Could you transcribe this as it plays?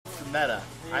meta.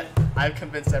 Yeah. I've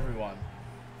convinced everyone.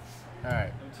 All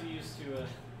right. I'm too used to the.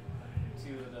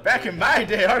 Back in my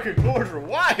day, arcade boards were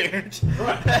wired.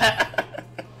 Right.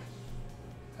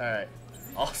 All right.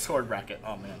 All sword bracket.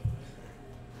 Oh man.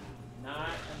 Not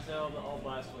until the all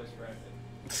Blastoise bracket.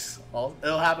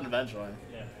 It'll happen eventually.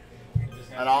 Yeah.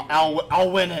 And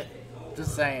I'll win it.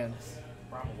 Just saying.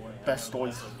 Probably. Best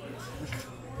toys.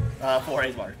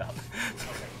 4A's water fountain.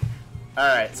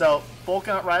 Alright, so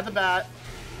Pokken right at the bat.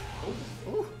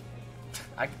 Ooh.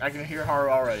 I can hear Haru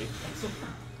already.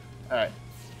 Alright.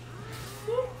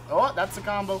 Oh, that's a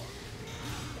combo.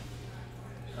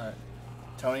 Alright.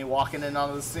 Tony walking in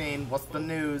on the scene. What's the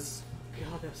news?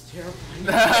 God, that was terrifying.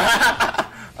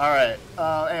 Alright,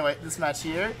 anyway, this match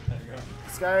here.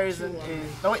 SkyRasen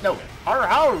is... No, wait, no.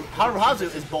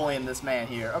 Haruhazu is bullying this man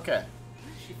here. Okay.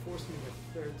 She forced me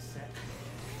to third set.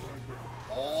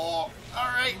 Oh,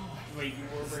 alright. Wait, you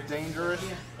were It's dangerous.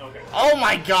 Yeah. Okay. Oh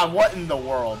my god, what in the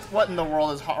world? What in the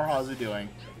world is Haruhazu doing?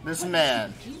 This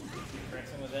man.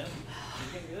 Pressing with them.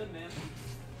 She's getting good, man.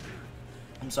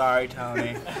 I'm sorry,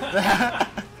 Tony.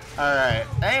 Alright.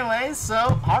 Anyway,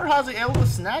 so Haruhazu able to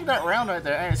snag that round right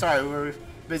there. Anyway, sorry, we were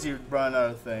busy running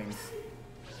out of things.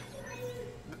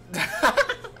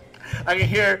 I can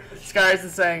hear SkyRasen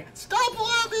saying, "Stop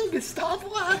labbing! Stop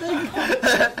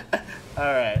labbing!"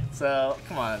 Alright, so,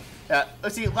 come on. Yeah,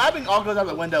 let's see, labbing all goes out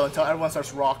the window until everyone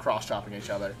starts raw cross-chopping each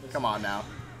other. Come on now.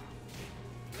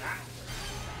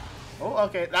 Oh,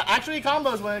 okay. That actually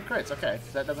combos when it crits. Okay,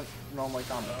 that doesn't normally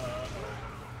combo.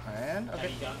 And, okay.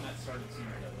 Have you gotten that started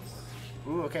sooner,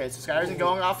 though? Ooh, okay, so SkyRasen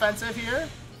going offensive here.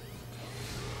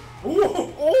 Ooh!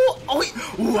 Oh, oh, wait.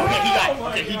 Ooh, okay,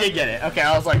 okay, he did get it. Okay,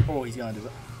 I was like, oh, he's gonna do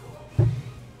it.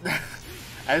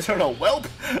 I just heard a whelp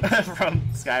from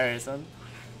SkyRasen.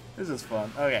 This is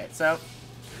fun. Okay, so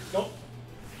Nope.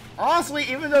 honestly,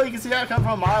 even though you can see that come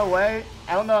from a mile away,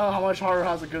 I don't know how much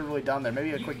Haruhazu could have really done there.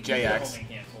 Maybe a quick JX.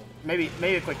 Maybe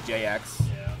a quick JX.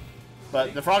 Yeah.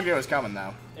 But the frog gear was coming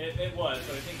though. It was,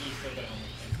 but I think he still got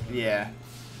only. Yeah.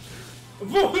 I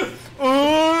would've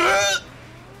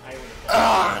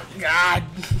Oh God!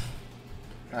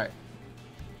 Alright.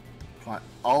 Come on.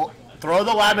 Oh, throw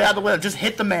the lab out the window. Just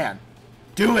hit the man.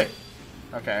 Do it!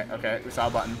 Okay, okay. We saw a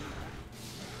button.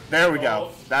 There we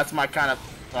go. That's my kind of...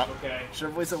 Okay. Should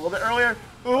have voiced it a little bit earlier.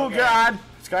 Oh Okay. God!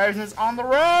 SkyRasen is on the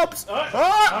ropes! Oh.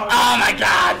 Oh my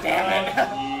God! Damn it!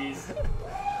 Jeez.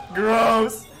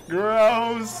 Gross!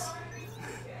 Gross!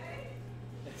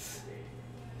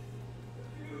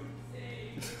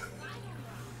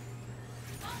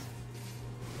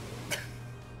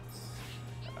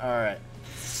 Alright,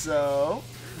 so...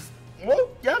 Whoa,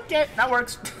 yeah, okay, that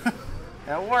works.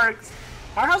 That works.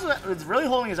 Haruhazu is really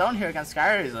holding his own here against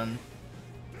SkyRasen.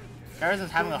 SkyRasen's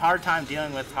having a hard time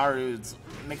dealing with Haru's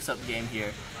mix-up game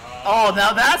here. Oh,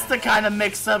 now that's the kind of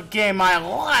mix-up game I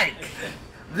like!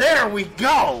 There we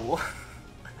go!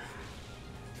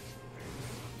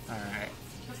 Alright.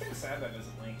 That's kind of sad that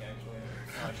doesn't link, actually.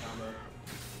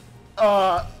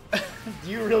 Combo.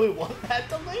 Do you really want that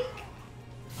to link?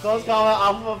 Those comment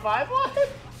Alpha 5 one?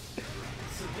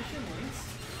 Submission links?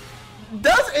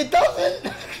 Does it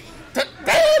doesn't?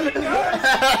 Damn!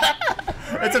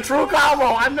 It's a true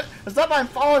combo. It's not what I'm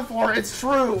falling for. It's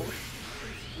true.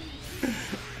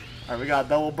 Alright, we got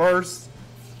double burst.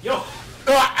 Yo!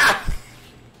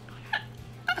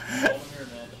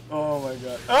 Oh my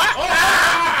God!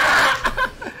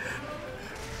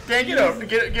 Dan, get over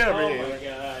here. Oh my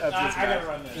God. I gotta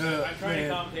run this. I'm trying man.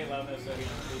 to commentate loud enough so he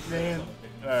can Man.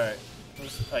 Alright.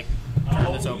 Let's like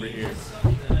turn this over here.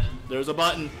 There's a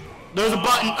button. There's a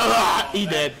button. Ugh, he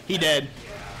dead. He dead.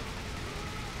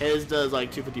 His does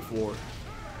like 254.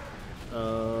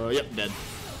 Yep, dead.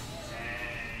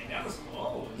 That was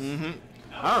close. Mm-hmm.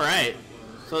 Alright.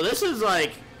 So this is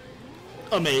like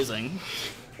amazing.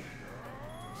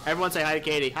 Everyone say hi to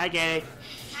Katie. Hi, Katie.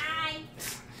 Hi.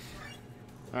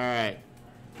 Alright.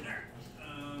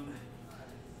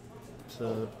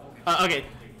 So okay.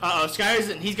 Uh-oh,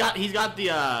 SkyRasen, he's got the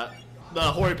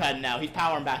Hori pad now. He's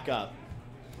powering back up.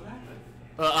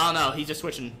 I don't know, he's just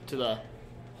switching to the...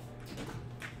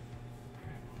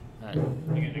 Alright. I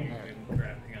can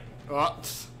grab. Hang on. Oh.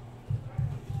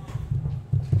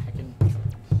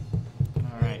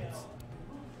 Alright.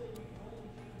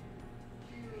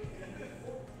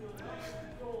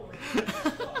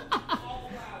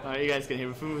 Alright, you guys can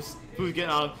hear Fu's getting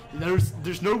on.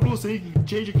 There's no rule saying you can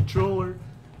change a controller.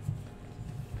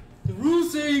 The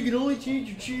rules say you can only change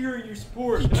your cheer in your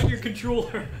sport, not your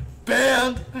controller.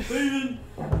 Banned! Steven!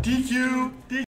 DQ!